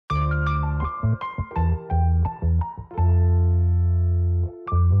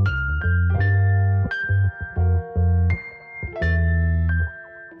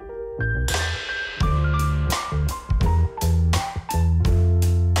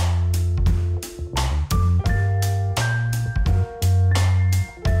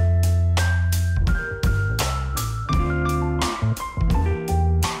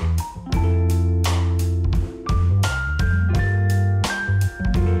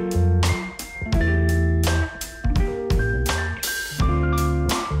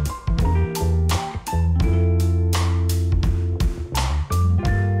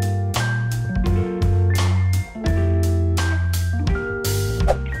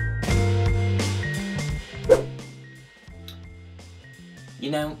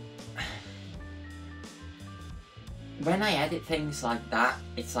You know, when I edit things like that,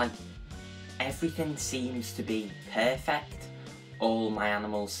 it's like everything seems to be perfect. All my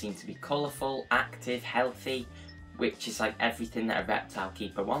animals seem to be colourful, active, healthy, which is like everything that a reptile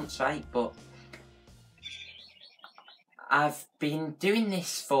keeper wants, right? But I've been doing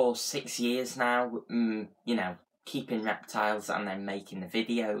this for 6 years now, you know, keeping reptiles and then making the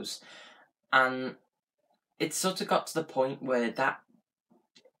videos. And it's sort of got to the point where that,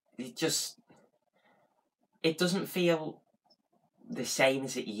 it doesn't feel the same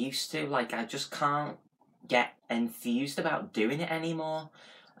as it used to. Like, I just can't get enthused about doing it anymore.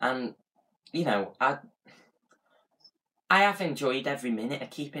 And, you know, I have enjoyed every minute of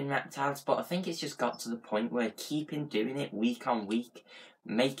keeping reptiles, but I think it's just got to the point where doing it week on week,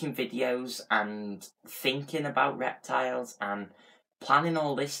 making videos and thinking about reptiles and planning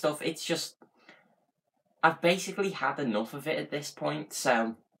all this stuff, it's just, I've basically had enough of it at this point.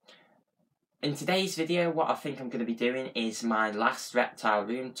 So in today's video, what I think I'm going to be doing is my last reptile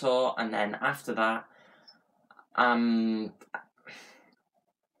room tour, and then after that, I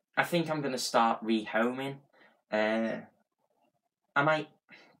think I'm going to start rehoming. There's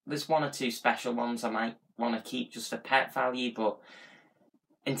one or two special ones I might want to keep just for pet value, but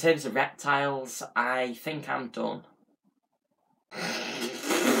in terms of reptiles, I think I'm done.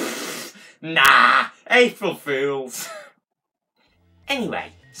 Nah, April Fools!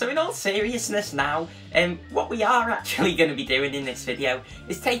 Anyway, so in all seriousness now, what we are actually going to be doing in this video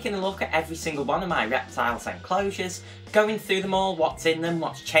is taking a look at every single one of my reptiles enclosures, going through them all, what's in them,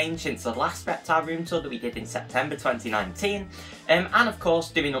 what's changed since the last reptile room tour that we did in September 2019, and of course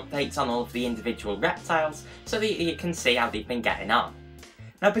doing updates on all of the individual reptiles so that you can see how they've been getting on.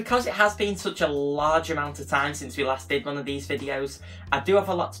 Now, because it has been such a large amount of time since we last did one of these videos, I do have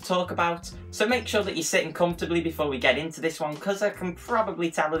a lot to talk about, so make sure that you're sitting comfortably before we get into this one, because I can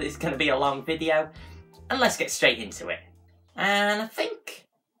probably tell that it's going to be a long video, and let's get straight into it. And I think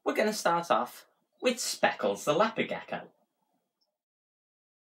we're going to start off with Speckles, the leopard gecko.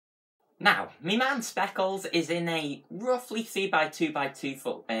 Now, my man Speckles is in a roughly 3x2x2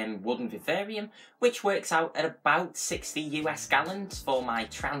 foot wooden vivarium, which works out at about 60 US gallons for my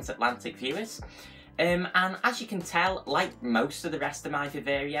transatlantic viewers. And as you can tell, like most of the rest of my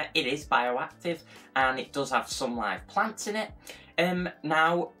vivaria, it is bioactive and it does have some live plants in it.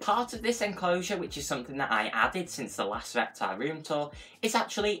 Now, part of this enclosure, which is something that I added since the last reptile room tour, is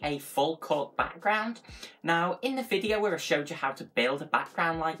actually a full cork background. Now, in the video where I showed you how to build a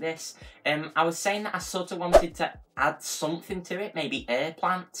background like this, I was saying that I sort of wanted to add something to it, maybe air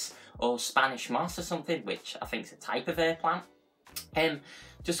plants or Spanish moss or something, which I think is a type of air plant.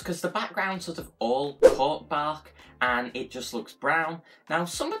 Just because the background's sort of all cork bark and it just looks brown. Now,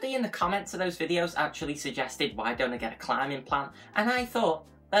 somebody in the comments of those videos actually suggested, why don't I get a climbing plant? And I thought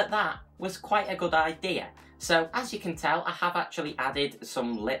that that was quite a good idea. So, as you can tell, I have actually added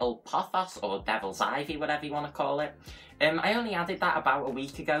some little pothos, or devil's ivy, whatever you want to call it. I only added that about a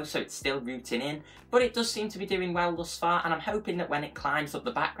week ago, so it's still rooting in, but it does seem to be doing well thus far, and I'm hoping that when it climbs up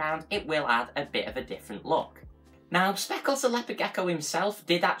the background, it will add a bit of a different look. Now, Speckles the leopard gecko himself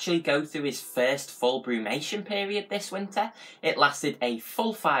did actually go through his first full brumation period this winter. It lasted a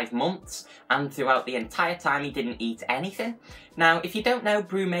full 5 months, and throughout the entire time he didn't eat anything. Now, if you don't know,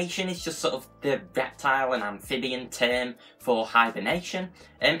 brumation is just sort of the reptile and amphibian term for hibernation.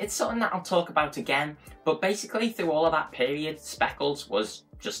 It's something that I'll talk about again, but basically through all of that period, Speckles was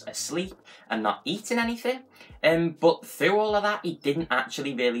just asleep and not eating anything. But through all of that, he didn't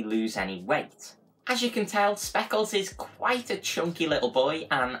actually really lose any weight. As you can tell, Speckles is quite a chunky little boy,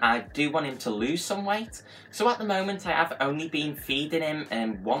 and I do want him to lose some weight. So at the moment I have only been feeding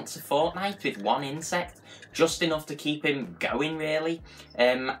him once a fortnight with one insect, just enough to keep him going really,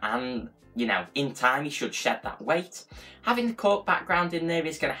 and you know, in time he should shed that weight. Having the cork background in there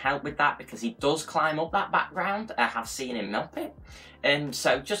is going to help with that because he does climb up that background. I have seen him milk it.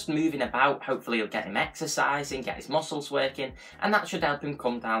 So just moving about, hopefully he'll get him exercising, get his muscles working, and that should help him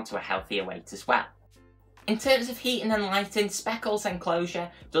come down to a healthier weight as well. In terms of heating and lighting, Speckles' enclosure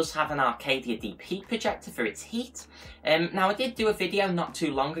does have an Arcadia Deep heat projector for its heat. Now I did do a video not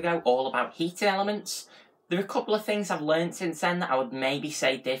too long ago all about heating elements. There are a couple of things I've learned since then that I would maybe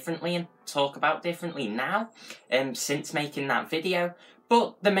say differently and talk about differently now, since making that video.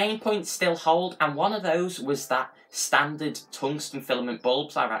 But the main points still hold, and one of those was that standard tungsten filament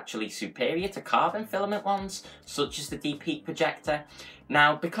bulbs are actually superior to carbon filament ones, such as the deep heat projector.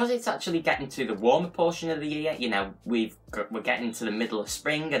 Now, because it's actually getting to the warmer portion of the year, you know, we're getting to the middle of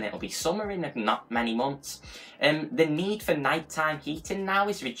spring and it'll be summer in not many months, the need for nighttime heating now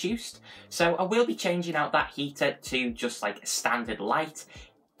is reduced. So I will be changing out that heater to just like a standard light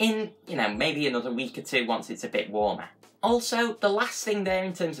in, you know, maybe another week or two once it's a bit warmer. Also, the last thing there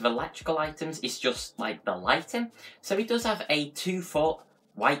in terms of electrical items is just like the lighting. So he does have a 2-foot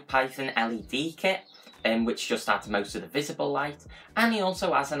White Python LED kit, which just adds most of the visible light, and he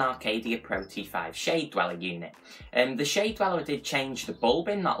also has an Arcadia Pro T5 Shade Dweller unit. The Shade Dweller did change the bulb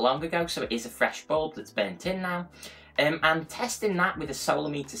in not long ago, so it is a fresh bulb that's burnt in now. And testing that with a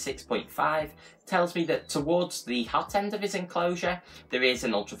Solarmeter 6.5 tells me that towards the hot end of his enclosure there is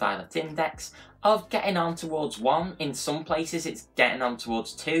an ultraviolet index of getting on towards 1. In some places it's getting on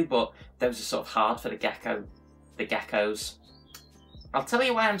towards 2, but those are sort of hard for the geckos. I'll tell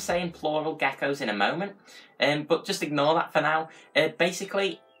you why I'm saying plural geckos in a moment, but just ignore that for now.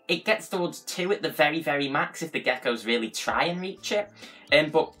 Basically, it gets towards 2 at the very, very max if the geckos really try and reach it.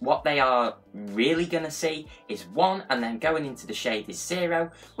 But what they are really going to see is 1, and then going into the shade is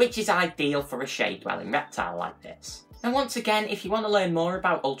 0, which is ideal for a shade-dwelling reptile like this. And once again, if you want to learn more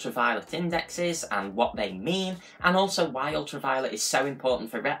about ultraviolet indexes and what they mean, and also why ultraviolet is so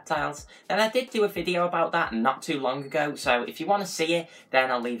important for reptiles, then I did do a video about that not too long ago, so if you want to see it, then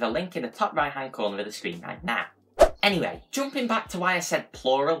I'll leave a link in the top right hand corner of the screen right now. Anyway, jumping back to why I said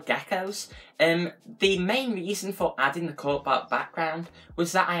plural geckos, the main reason for adding the cork bark background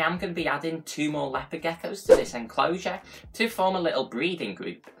was that I am going to be adding 2 more leopard geckos to this enclosure to form a little breeding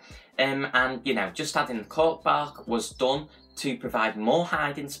group. And, you know, just adding the cork bark was done to provide more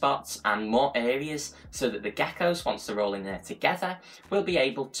hiding spots and more areas so that the geckos, once they're all in there together, will be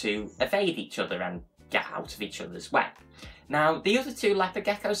able to evade each other and get out of each other's way. Now, the other 2 leopard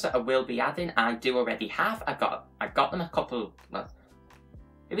geckos that I will be adding, I do already have. I got them a couple, well,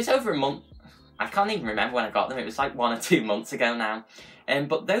 it was over a month. I can't even remember when I got them. It was like 1 or 2 months ago now.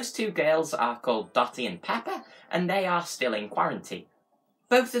 But those 2 girls are called Dotty and Pepper, and they are still in quarantine.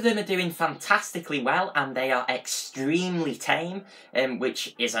 Both of them are doing fantastically well, and they are extremely tame,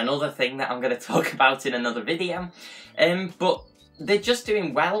 which is another thing that I'm going to talk about in another video. But they're just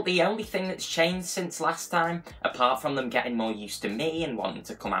doing well. The only thing that's changed since last time, apart from them getting more used to me and wanting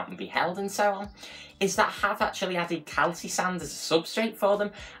to come out and be held and so on, is that I have actually added calci sand as a substrate for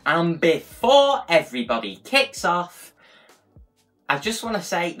them. And before everybody kicks off, I just want to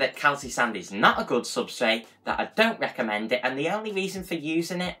say that calci sand is not a good substrate, that I don't recommend it, and the only reason for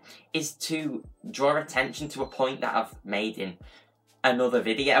using it is to draw attention to a point that I've made in another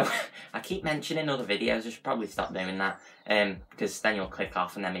video. I keep mentioning other videos, I should probably stop doing that, because then you'll click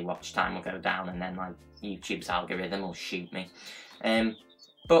off and then my watch time will go down and then like YouTube's algorithm will shoot me.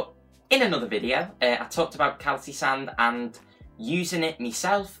 But in another video, I talked about calci sand, and using it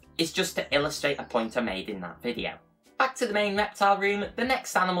myself is just to illustrate a point I made in that video. Back to the main reptile room, the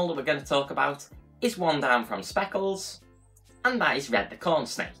next animal that we're going to talk about is one down from Speckles, and that is Red the corn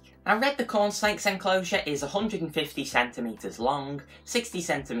snake. Now, Red the corn snake's enclosure is 150 centimetres long, 60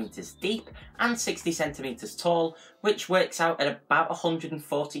 centimetres deep, and 60 centimetres tall, which works out at about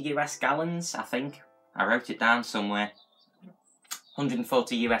 140 US gallons, I think. I wrote it down somewhere.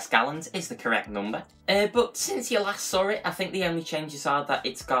 140 US gallons is the correct number. But since you last saw it, I think the only changes are that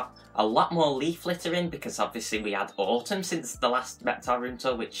it's got a lot more leaf litter in, because obviously we had autumn since the last reptile room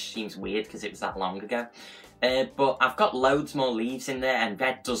tour, which seems weird because it was that long ago. But I've got loads more leaves in there, and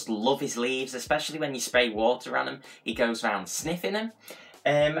Red does love his leaves, especially when you spray water on him. He goes around sniffing them.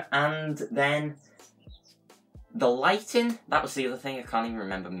 And then the lighting, that was the other thing, I can't even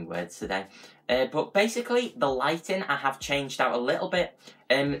remember my words today. But basically, the lighting I have changed out a little bit.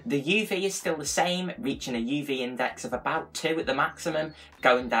 The UV is still the same, reaching a UV index of about 2 at the maximum,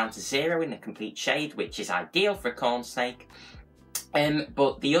 going down to 0 in the complete shade, which is ideal for a corn snake.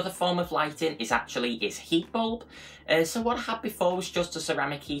 But the other form of lighting is actually his heat bulb. So what I had before was just a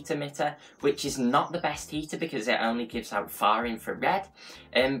ceramic heat emitter, which is not the best heater because it only gives out far infrared.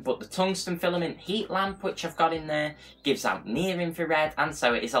 But the tungsten filament heat lamp, which I've got in there, gives out near infrared, and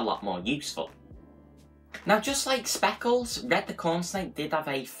so it is a lot more useful. Now, just like Speckles, Red the corn snake did have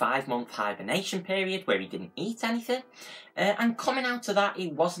a 5-month hibernation period where he didn't eat anything, and coming out of that, he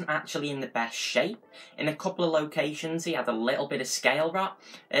wasn't actually in the best shape. In a couple of locations, he had a little bit of scale rot.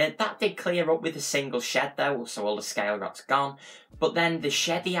 That did clear up with a single shed though, so all the scale rot's gone. But then the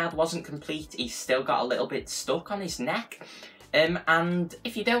shed he had wasn't complete, he's still got a little bit stuck on his neck. And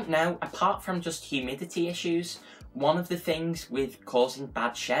if you don't know, apart from just humidity issues, one of the things with causing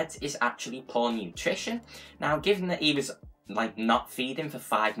bad sheds is actually poor nutrition. Now, given that he was like not feeding for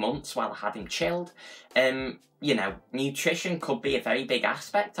 5 months while I had him chilled, you know, nutrition could be a very big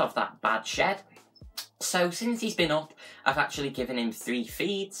aspect of that bad shed. So since he's been up, I've actually given him 3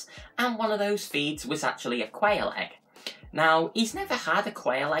 feeds, and one of those feeds was actually a quail egg. Now, he's never had a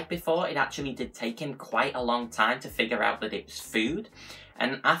quail egg before. It actually did take him quite a long time to figure out that it was food,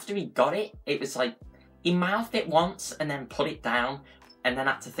 and after he got it, it was like, he mouthed it once and then put it down, and then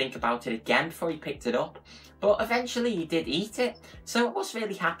had to think about it again before he picked it up. But eventually he did eat it, so I was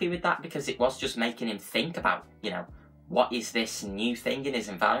really happy with that, because it was just making him think about, you know, what is this new thing in his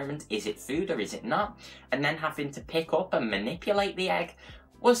environment? Is it food or is it not? And then having to pick up and manipulate the egg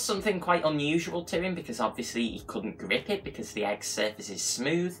was something quite unusual to him, because obviously he couldn't grip it because the egg's surface is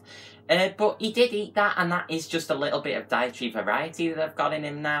smooth. But he did eat that, and that is just a little bit of dietary variety that I've got in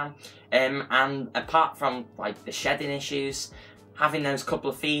him now. And apart from like the shedding issues, having those couple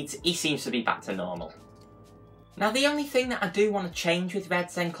of feeds, he seems to be back to normal. Now, the only thing that I do want to change with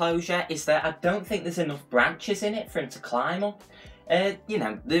Red's enclosure is that I don't think there's enough branches in it for him to climb up. You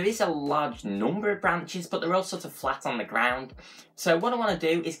know, there is a large number of branches, but they're all sort of flat on the ground. So what I want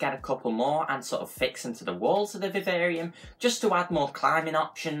to do is get a couple more and sort of fix them to the walls of the vivarium, just to add more climbing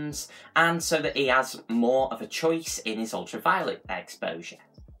options, and so that he has more of a choice in his ultraviolet exposure.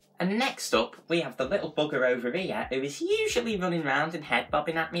 And next up, we have the little bugger over here, who is usually running around and head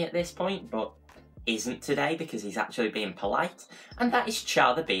bobbing at me at this point, but isn't today because he's actually being polite, and that is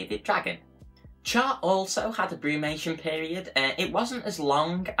Char the bearded dragon. Char also had a brumation period. It wasn't as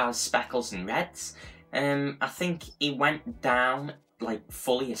long as Speckles and Red's. I think he went down, like,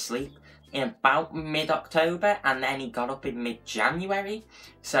 fully asleep in about mid-October, and then he got up in mid-January.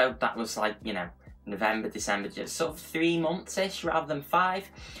 So that was like, you know, November, December, just sort of 3 months-ish rather than 5.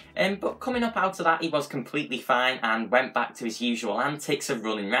 But coming up out of that, he was completely fine and went back to his usual antics of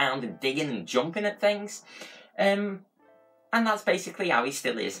running around and digging and jumping at things. And that's basically how he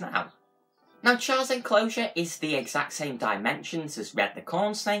still is now. Now, Char's enclosure is the exact same dimensions as Red the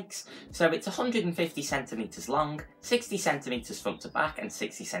corn snakes, so it's 150 centimetres long, 60 centimetres front to back and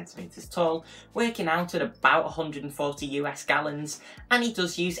 60 centimetres tall, working out at about 140 US gallons, and he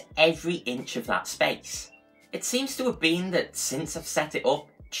does use every inch of that space. It seems to have been that since I've set it up,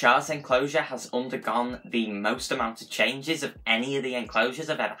 Char's enclosure has undergone the most amount of changes of any of the enclosures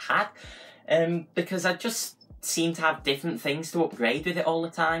I've ever had, because I just seem to have different things to upgrade with it all the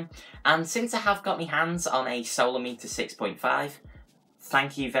time, and since I have got my hands on a Solar Meter 6.5,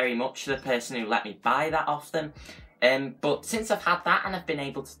 thank you very much to the person who let me buy that off them, but since I've had that and I've been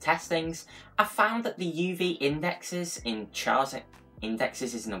able to test things, I've found that the UV indexes in Char's...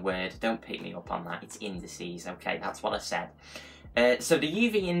 Indexes isn't a word, don't pick me up on that, it's indices, okay, that's what I said. So the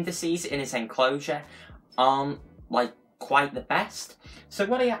UV indices in his enclosure aren't, like, quite the best. So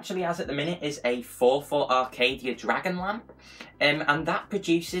what he actually has at the minute is a 4-foot Arcadia dragon lamp, and that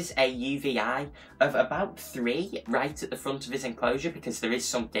produces a UVI of about 3 right at the front of his enclosure, because there is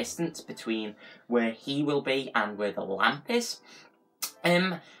some distance between where he will be and where the lamp is.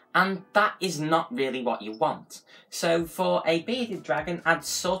 And that is not really what you want. So for a bearded dragon, I'd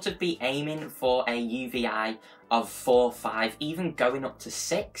sort of be aiming for a UVI of 4, 5, even going up to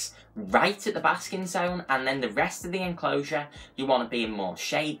 6, right at the basking zone, and then the rest of the enclosure, you want to be in more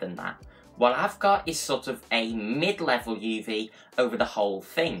shade than that. What I've got is sort of a mid-level UV over the whole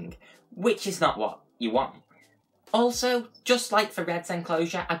thing, which is not what you want. Also, just like for Red's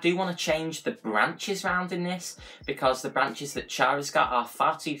enclosure, I do want to change the branches round in this, because the branches that Char has got are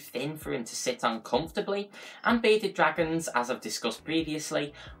far too thin for him to sit on comfortably, and bearded dragons, as I've discussed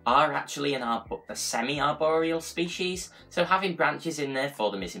previously, are actually a semi-arboreal species, so having branches in there for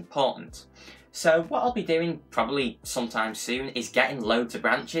them is important. So what I'll be doing probably sometime soon is getting loads of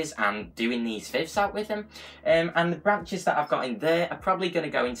branches and doing these vivs out with them. And the branches that I've got in there are probably going to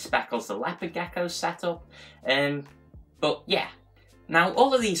go in Speckles the leopard gecko's setup. But yeah. Now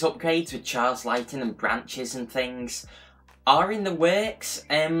all of these upgrades with Char's lighting and branches and things are in the works.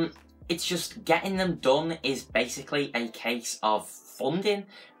 It's just getting them done is basically a case of funding,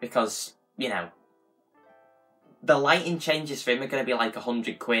 because, you know, the lighting changes for him are going to be like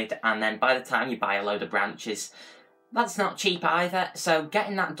 100 quid, and then by the time you buy a load of branches, that's not cheap either. So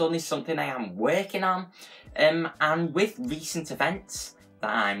getting that done is something I am working on. And with recent events that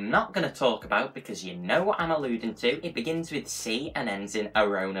I'm not going to talk about, because you know what I'm alluding to, it begins with C and ends in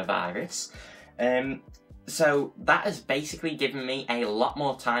coronavirus. So that has basically given me a lot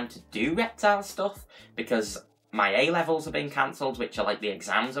more time to do reptile stuff, because my A-levels have been cancelled, which are like the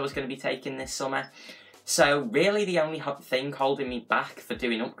exams I was going to be taking this summer. So really the only thing holding me back for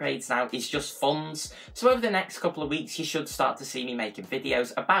doing upgrades now is just funds. So over the next couple of weeks you should start to see me making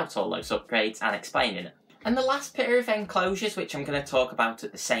videos about all those upgrades and explaining it. And the last pair of enclosures, which I'm going to talk about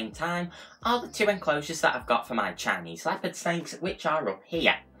at the same time, are the two enclosures that I've got for my Chinese leopard snakes, which are up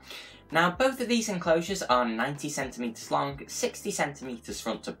here. Now, both of these enclosures are 90 centimetres long, 60 centimetres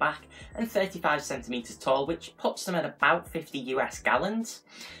front to back, and 35 centimetres tall, which puts them at about 50 US gallons.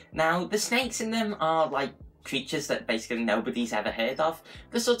 Now, the snakes in them are like creatures that basically nobody's ever heard of.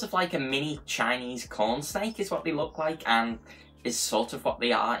 They're sort of like a mini Chinese corn snake is what they look like, and is sort of what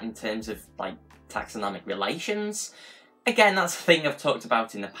they are in terms of like taxonomic relations. Again, that's a thing I've talked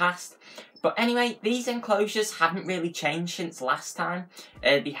about in the past. But anyway, these enclosures haven't really changed since last time.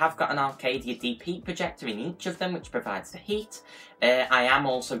 They have got an Arcadia deep heat projector in each of them, which provides the heat. I am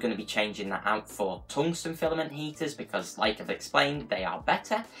also going to be changing that out for tungsten filament heaters because, like I've explained, they are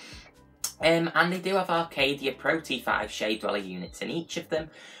better. And they do have Arcadia Pro T5 shade dweller units in each of them,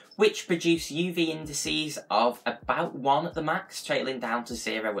 which produce UV indices of about 1 at the max, trailing down to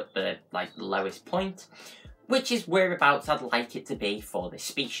 0 at the lowest point, which is whereabouts I'd like it to be for this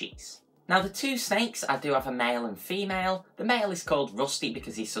species. Now the two snakes, I do have a male and female. The male is called Rusty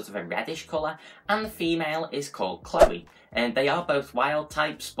because he's sort of a reddish colour, and the female is called Chloe. And they are both wild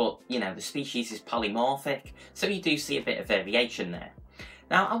types, but you know, the species is polymorphic, so you do see a bit of variation there.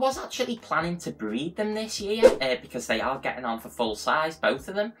 Now, I was actually planning to breed them this year because they are getting on for full size, both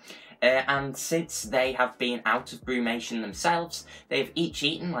of them. And since they have been out of brumation themselves, they've each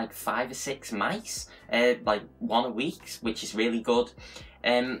eaten like 5 or 6 mice, like 1 a week, which is really good.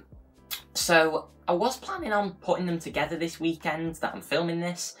 So I was planning on putting them together this weekend that I'm filming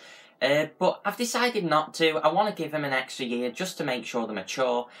this, but I've decided not to. I want to give them an extra year just to make sure they're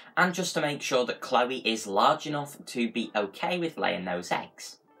mature and just to make sure that Chloe is large enough to be okay with laying those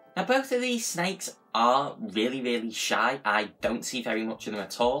eggs. Now both of these snakes are really shy. I don't see very much of them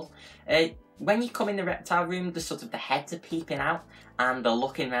at all. When you come in the reptile room, the heads are peeping out and they're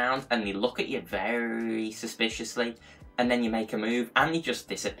looking around and they look at you very suspiciously, and then you make a move and they just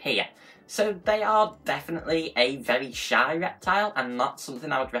disappear. So they are definitely a very shy reptile and not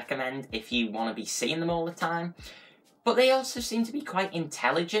something I would recommend if you want to be seeing them all the time. But they also seem to be quite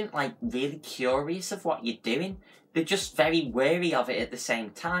intelligent, like really curious of what you're doing. They're just very wary of it at the same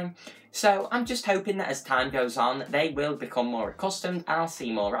time. So I'm just hoping that as time goes on, they will become more accustomed and I'll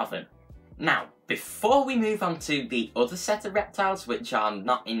see more of them. Now, before we move on to the other set of reptiles, which are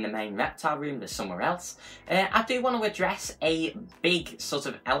not in the main reptile room, they're somewhere else, I do want to address a big sort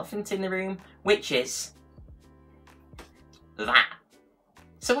of elephant in the room, which is that.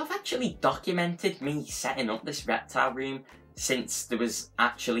 So I've actually documented me setting up this reptile room since there was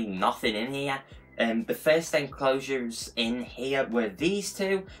actually nothing in here. The first enclosures in here were these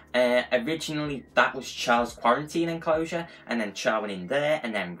two. Originally that was Char's quarantine enclosure, and then Char went in there,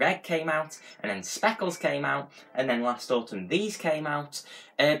 and then Red came out, and then Speckles came out, and then last autumn these came out.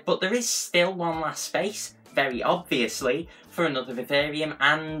 But there is still one last space, very obviously, for another vivarium,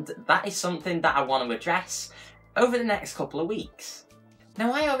 and that is something that I want to address over the next couple of weeks.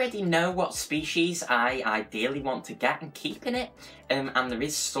 Now I already know what species I ideally want to get and keep in it, and there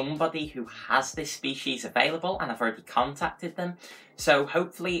is somebody who has this species available and I've already contacted them, so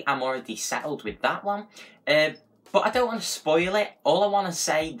hopefully I'm already settled with that one. But I don't want to spoil it. All I want to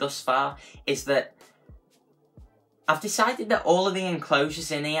say thus far is that I've decided that all of the enclosures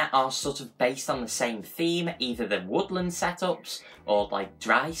in here are sort of based on the same theme, either the woodland setups or like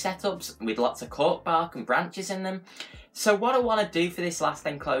dry setups with lots of cork bark and branches in them. So what I want to do for this last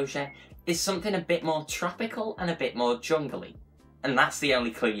enclosure is something a bit more tropical and a bit more jungly. And that's the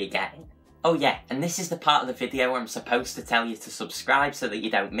only clue you're getting. Oh yeah, and this is the part of the video where I'm supposed to tell you to subscribe so that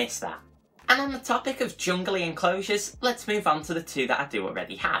you don't miss that. And on the topic of jungly enclosures, let's move on to the two that I do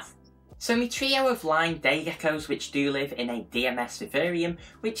already have. So my trio of line day geckos, which do live in a DMS vivarium,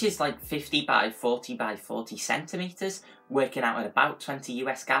 which is like 50 by 40 by 40 centimetres, working out at about 20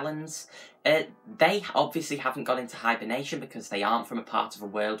 US gallons. They obviously haven't gone into hibernation because they aren't from a part of the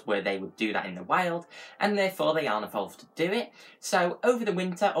world where they would do that in the wild, and therefore they aren't evolved to do it. So over the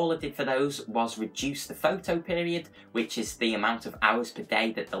winter, all I did for those was reduce the photo period, which is the amount of hours per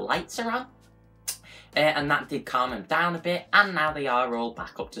day that the lights are on. And that did calm them down a bit, and now they are all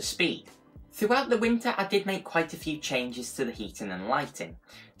back up to speed. Throughout the winter, I did make quite a few changes to the heating and lighting.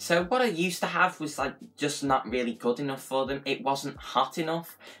 So what I used to have was like just not really good enough for them. It wasn't hot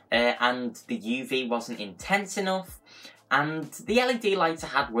enough, and the UV wasn't intense enough. And the LED lights I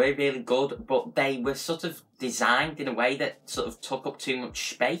had were really good, but they were sort of designed in a way that sort of took up too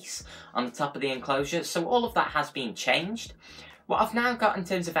much space on the top of the enclosure. So all of that has been changed. What I've now got in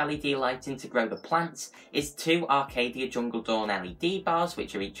terms of LED lighting to grow the plants is 2 Arcadia Jungle Dawn LED bars,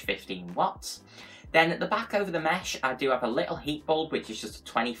 which are each 15 watts. Then at the back over the mesh, I do have a little heat bulb, which is just a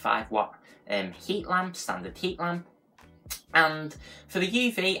 25 watt heat lamp, standard heat lamp. And for the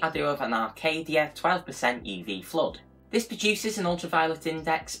UV, I do have an Arcadia 12% UV flood. This produces an ultraviolet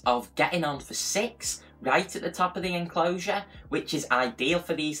index of getting on for 6, right at the top of the enclosure, which is ideal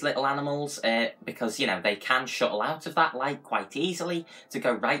for these little animals because, you know, they can shuttle out of that light quite easily to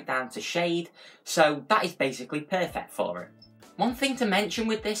go right down to shade. So that is basically perfect for it. One thing to mention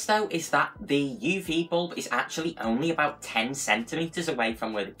with this though is that the UV bulb is actually only about 10 centimetres away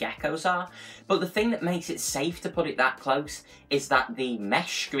from where the geckos are, but the thing that makes it safe to put it that close is that the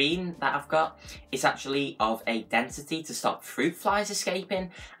mesh screen that I've got is actually of a density to stop fruit flies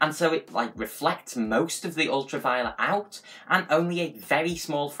escaping, and so it like reflects most of the ultraviolet out and only a very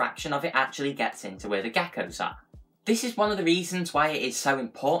small fraction of it actually gets into where the geckos are. This is one of the reasons why it is so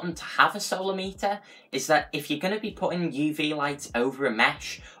important to have a solar meter, is that if you're going to be putting UV lights over a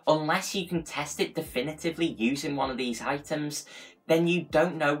mesh, unless you can test it definitively using one of these items, then you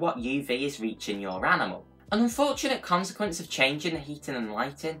don't know what UV is reaching your animal. An unfortunate consequence of changing the heating and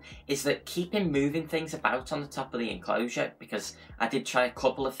lighting is that keeping moving things about on the top of the enclosure, because I did try a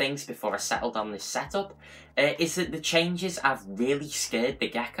couple of things before I settled on this setup, is that the changes have really scared the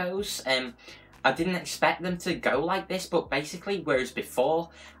geckos. I didn't expect them to go like this, but basically, whereas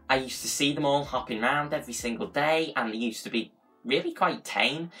before, I used to see them all hopping around every single day, and they used to be really quite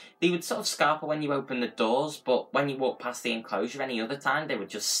tame. They would sort of scarper when you open the doors, but when you walk past the enclosure any other time, they would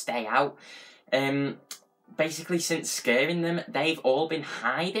just stay out. Basically, since scaring them, they've all been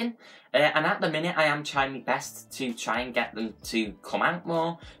hiding. And at the minute, I am trying my best to try and get them to come out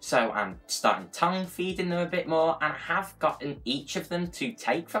more. So I'm starting tongue feeding them a bit more, and I have gotten each of them to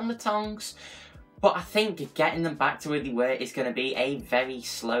take from the tongues. But I think getting them back to where they were is going to be a very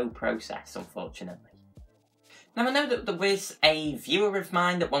slow process, unfortunately. Now, I know that there was a viewer of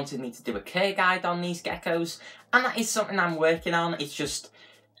mine that wanted me to do a care guide on these geckos, and that is something I'm working on. It's just,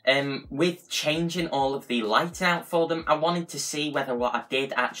 with changing all of the lighting out for them, I wanted to see whether what I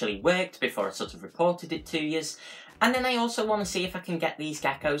did actually worked before I sort of reported it to you. And then I also want to see if I can get these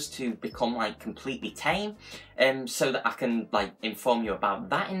geckos to become like completely tame, so that I can like inform you about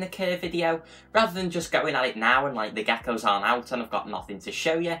that in the care video, rather than just going at it now and like the geckos aren't out and I've got nothing to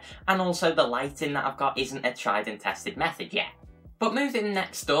show you, and also the lighting that I've got isn't a tried and tested method yet. But moving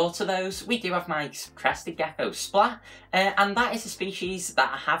next door to those, we do have my crested gecko Splat, and that is a species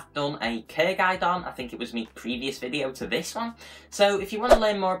that I have done a care guide on. I think it was my previous video to this one. So if you want to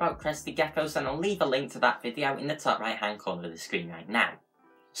learn more about crested geckos, then I'll leave a link to that video in the top right hand corner of the screen right now.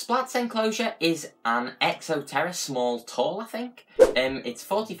 Splat's enclosure is an Exoterra small tall, I think. It's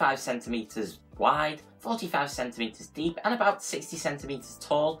 45 centimetres wide, 45 centimetres deep, and about 60 centimetres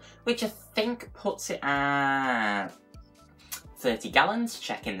tall, which I think puts it at 30 gallons,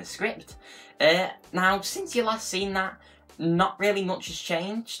 checking the script. Now, since you last seen that, not really much has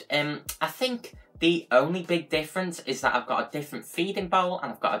changed. I think the only big difference is that I've got a different feeding bowl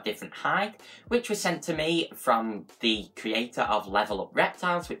and I've got a different hide, which was sent to me from the creator of Level Up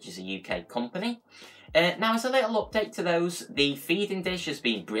Reptiles, which is a UK company. Now, as a little update to those, the feeding dish has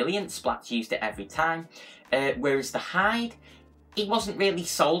been brilliant. Splat's used it every time, whereas the hide, he wasn't really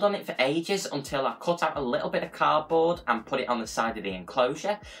sold on it for ages until I cut out a little bit of cardboard and put it on the side of the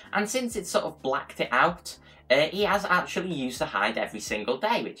enclosure, and since it sort of blacked it out, he has actually used the hide every single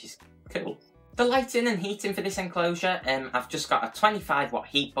day, which is cool. The lighting and heating for this enclosure, I've just got a 25 watt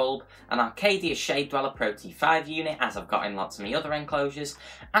heat bulb, an Arcadia Shade Dweller Pro T5 unit, as I've got in lots of my other enclosures,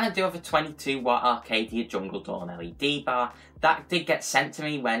 and I do have a 22 watt Arcadia Jungle Dawn LED bar. That did get sent to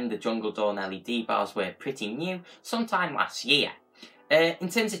me when the Jungle Dawn LED bars were pretty new, sometime last year. In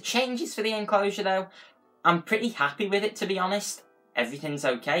terms of changes for the enclosure though, I'm pretty happy with it, to be honest. Everything's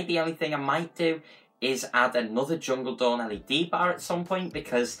okay. The only thing I might do is add another Jungle Dawn LED bar at some point,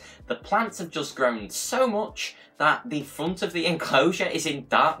 because the plants have just grown so much that the front of the enclosure is in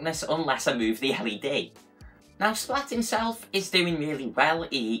darkness unless I move the LED. Now, Splat himself is doing really well.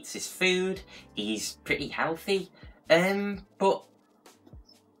 He eats his food, he's pretty healthy, but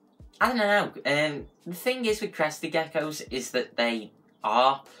I don't know. The thing is with crested geckos is that they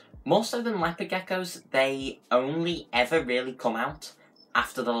are, most of them leopard geckos, they only ever really come out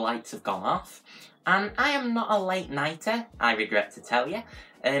after the lights have gone off. And I am not a late nighter, I regret to tell you.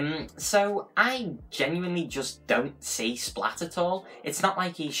 So I genuinely just don't see Splat at all. It's not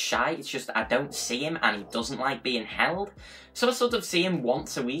like he's shy, it's just I don't see him and he doesn't like being held. So I sort of see him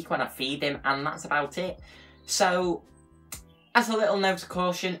once a week when I feed him, and that's about it. So, as a little note of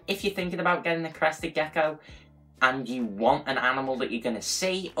caution, if you're thinking about getting a crested gecko, and you want an animal that you're going to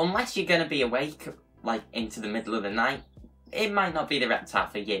see, unless you're going to be awake like into the middle of the night, it might not be the reptile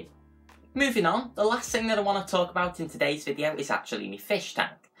for you. Moving on, the last thing that I want to talk about in today's video is actually my fish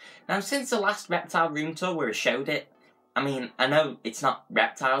tank. Now, since the last reptile room tour where I showed it, I mean, I know it's not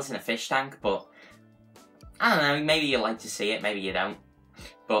reptiles in a fish tank, but I don't know, maybe you like to see it, maybe you don't.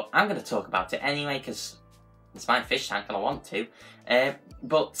 But I'm going to talk about it anyway, because it's my fish tank and I want to.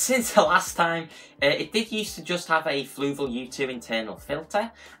 But since the last time, it did used to just have a Fluval U2 internal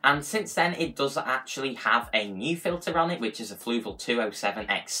filter, and since then it does actually have a new filter on it, which is a Fluval 207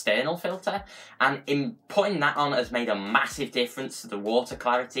 external filter, and in putting that on has made a massive difference to the water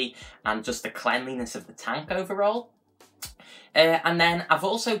clarity and just the cleanliness of the tank overall. And then I've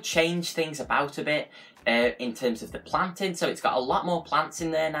also changed things about a bit in terms of the planting, so it's got a lot more plants in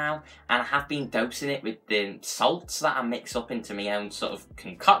there now, and I have been dosing it with the salts that I mix up into my own sort of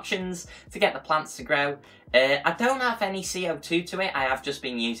concoctions to get the plants to grow. I don't have any CO2 to it, I have just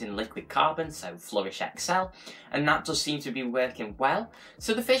been using liquid carbon, so Flourish XL, and that does seem to be working well.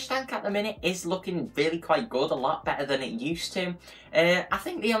 So the fish tank at the minute is looking really quite good, a lot better than it used to. I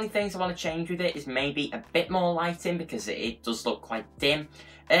think the only things I want to change with it is maybe a bit more lighting, because it does look quite dim.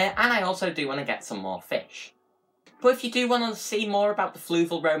 And I also do want to get some more fish. But if you do want to see more about the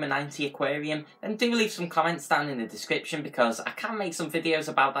Fluval Roma 90 aquarium, then do leave some comments down in the description, because I can make some videos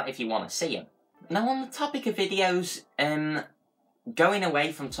about that if you want to see them. Now, on the topic of videos, going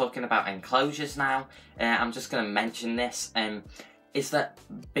away from talking about enclosures now, I'm just going to mention this, is that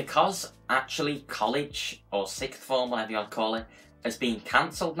because actually college, or sixth form, whatever you want to call it, has been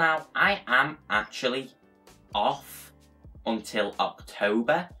cancelled now, I am actually off until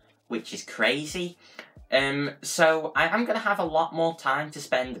October, which is crazy. So I am going to have a lot more time to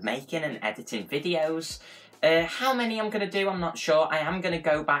spend making and editing videos. How many I'm going to do, I'm not sure. I am going to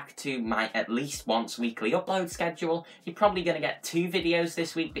go back to my at least once weekly upload schedule. You're probably going to get 2 videos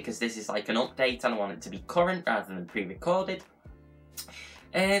this week, because this is like an update and I want it to be current rather than pre-recorded.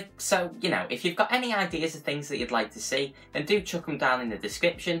 So, you know, if you've got any ideas of things that you'd like to see, then do chuck them down in the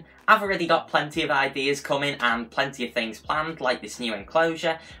description. I've already got plenty of ideas coming and plenty of things planned, like this new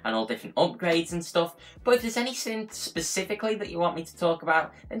enclosure and all different upgrades and stuff. But if there's anything specifically that you want me to talk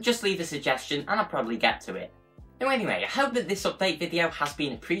about, then just leave a suggestion and I'll probably get to it. Now anyway, I hope that this update video has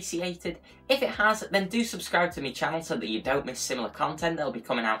been appreciated. If it has, then do subscribe to my channel so that you don't miss similar content that will be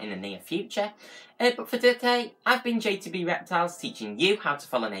coming out in the near future. But for today, I've been JTB Reptiles, teaching you how to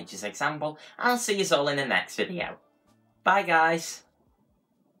follow nature's example, and I'll see you all in the next video. Bye guys!